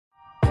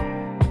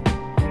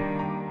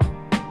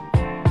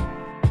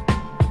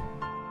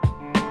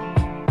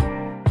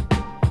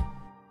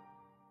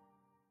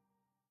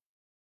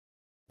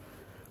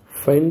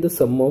Find the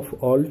sum of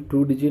all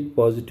two-digit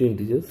positive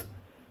integers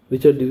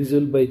which are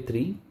divisible by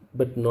 3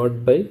 but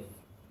not by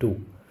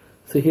 2.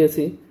 So here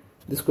see,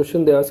 this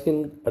question they ask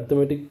in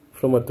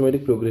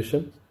arithmetic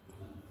progression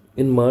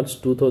in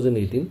March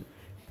 2018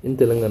 in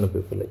Telangana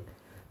paper.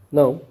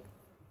 Now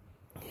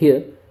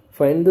here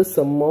find the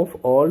sum of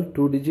all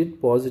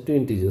two-digit positive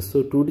integers.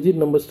 So two-digit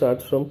number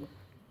starts from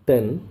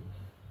 10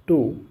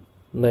 to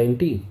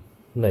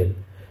 99.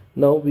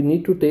 Now we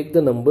need to take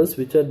the numbers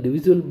which are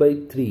divisible by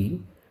 3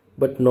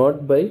 but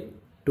not by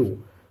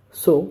 2.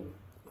 So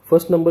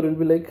first number will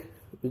be like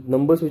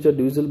numbers which are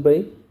divisible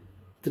by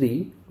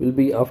 3 will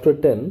be after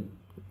 10,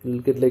 you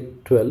will get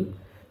like 12,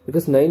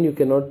 because 9 you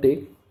cannot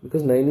take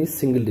because 9 is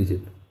single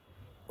digit.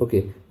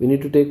 Okay, we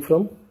need to take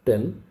from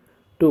 10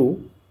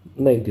 to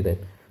 99.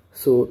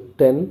 So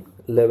 10,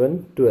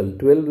 11, 12.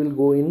 12 will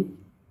go in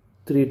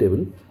 3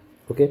 table.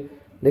 Okay,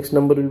 next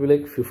number will be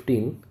like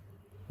 15,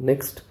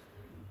 next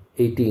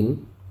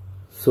 18,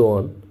 so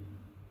on,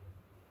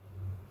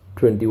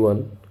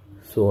 21,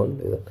 so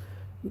on,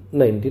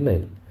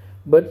 99.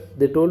 But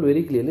they told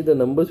very clearly the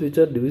numbers which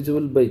are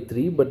divisible by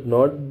 3 but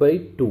not by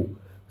 2.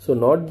 So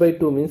not by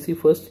 2 means, see,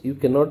 first you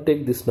cannot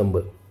take this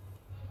number.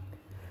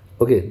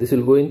 Okay, this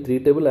will go in 3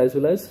 table as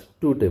well as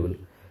 2 table,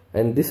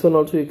 and this one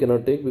also you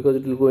cannot take because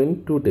it will go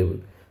in 2 table.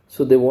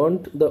 So they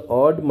want the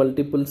odd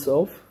multiples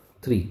of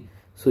 3.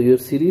 So your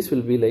series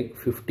will be like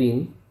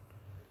 15,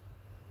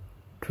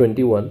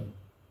 21.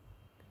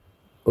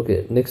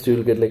 Okay, next you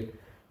will get like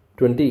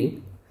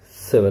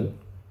 27,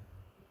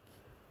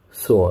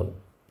 so on,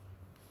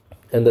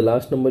 and the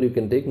last number you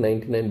can take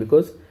 99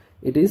 because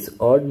it is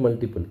odd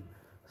multiple.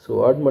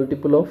 So odd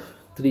multiple of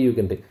 3 you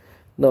can take.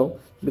 Now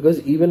because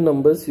even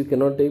numbers you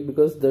cannot take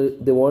because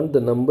they want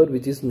the number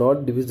which is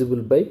not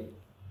divisible by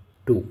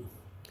 2.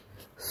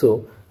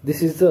 So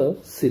this is the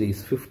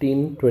series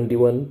 15,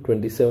 21,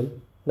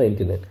 27,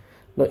 99.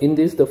 Now in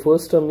this the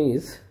first term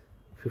is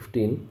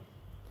 15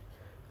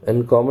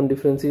 and common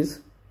difference is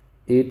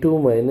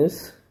a2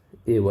 minus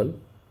a1,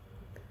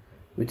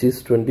 which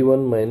is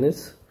 21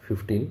 minus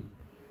 15,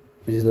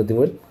 which is nothing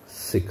but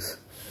 6.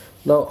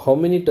 Now how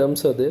many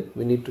terms are there?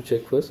 We need to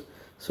check first.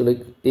 So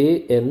like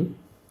an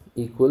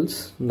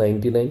equals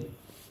 99,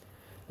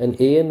 and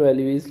an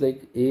value is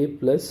like a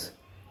plus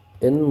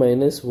n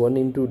minus 1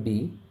 into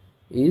d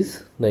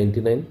is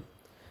 99.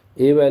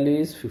 A value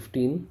is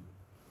 15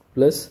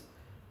 plus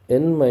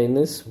n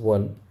minus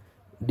 1,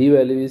 d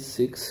value is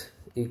 6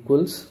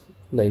 equals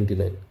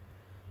 99.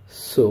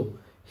 So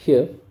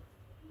here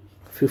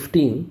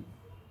 15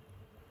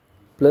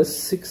 plus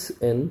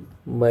 6n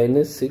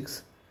minus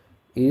 6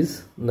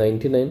 is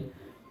 99.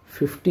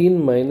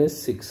 15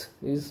 minus 6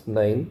 is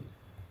 9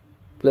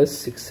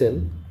 plus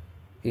 6n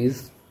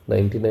is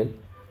 99.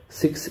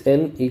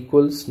 6n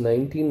equals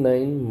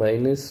 99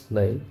 minus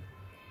 9.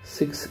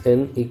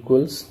 6n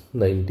equals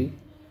 90.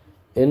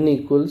 N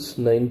equals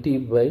 90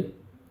 by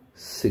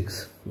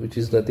 6, which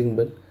is nothing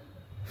but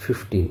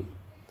 15.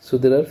 So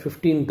there are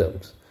 15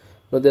 terms.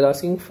 Now they are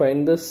asking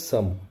find the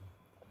sum.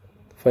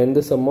 Find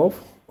the sum of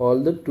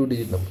all the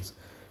two-digit numbers.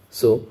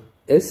 So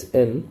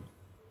Sn,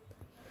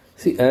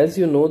 see, as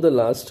you know the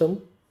last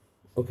term,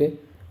 okay,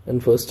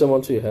 and first term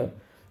also you have.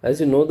 As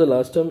you know the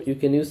last term, you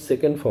can use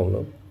second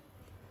formula,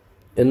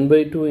 n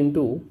by 2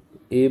 into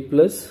a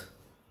plus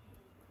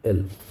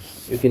l.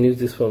 You can use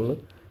this formula.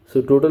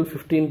 So total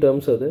 15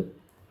 terms are there.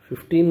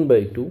 15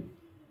 by 2,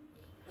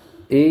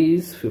 a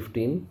is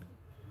 15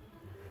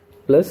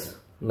 plus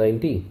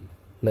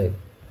 99.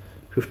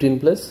 15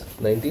 plus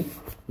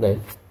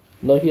 99.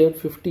 Now here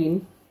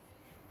 15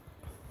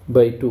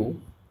 by 2,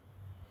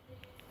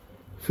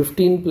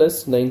 15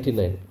 plus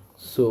 99.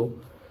 So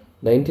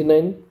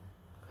 99,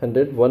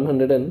 100,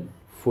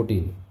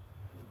 114.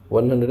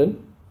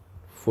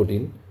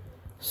 114.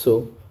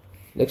 So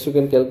next you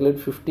can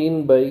calculate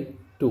 15 by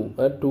 2.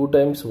 2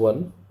 times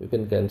 1 you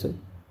can cancel.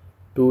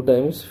 2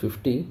 times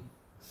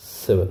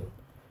 57.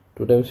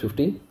 2 times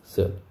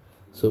 57.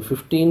 So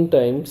 15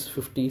 times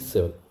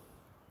 57.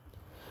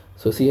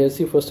 So see here,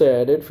 see, first I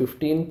added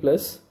 15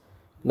 plus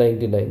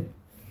 99,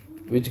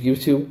 which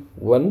gives you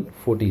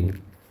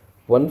 114.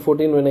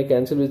 114 when I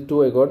cancel with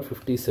 2 I got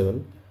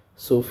 57.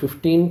 So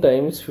 15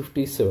 times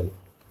 57.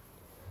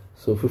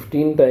 So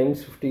 15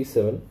 times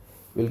 57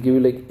 will give you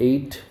like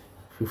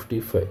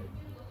 855.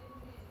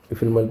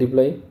 If you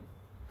multiply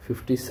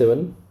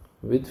 57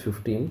 with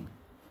 15,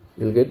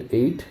 you will get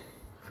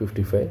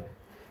 855.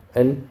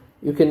 And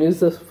you can use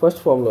the first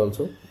formula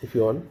also if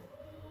you want.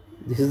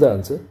 This is the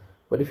answer.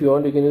 But if you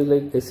want, you can use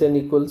like Sn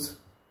equals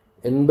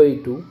n by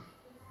 2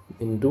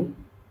 into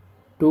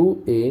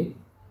 2a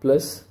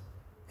plus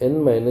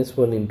n minus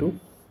 1 into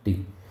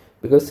d.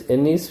 Because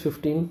n is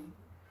 15,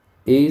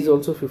 a is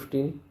also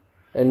 15,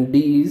 and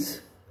d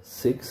is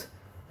 6,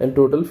 and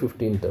total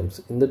 15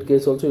 terms. In that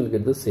case also you will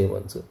get the same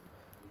answer.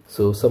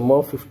 So sum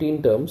of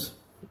 15 terms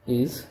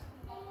is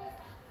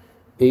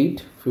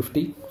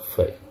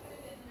 855.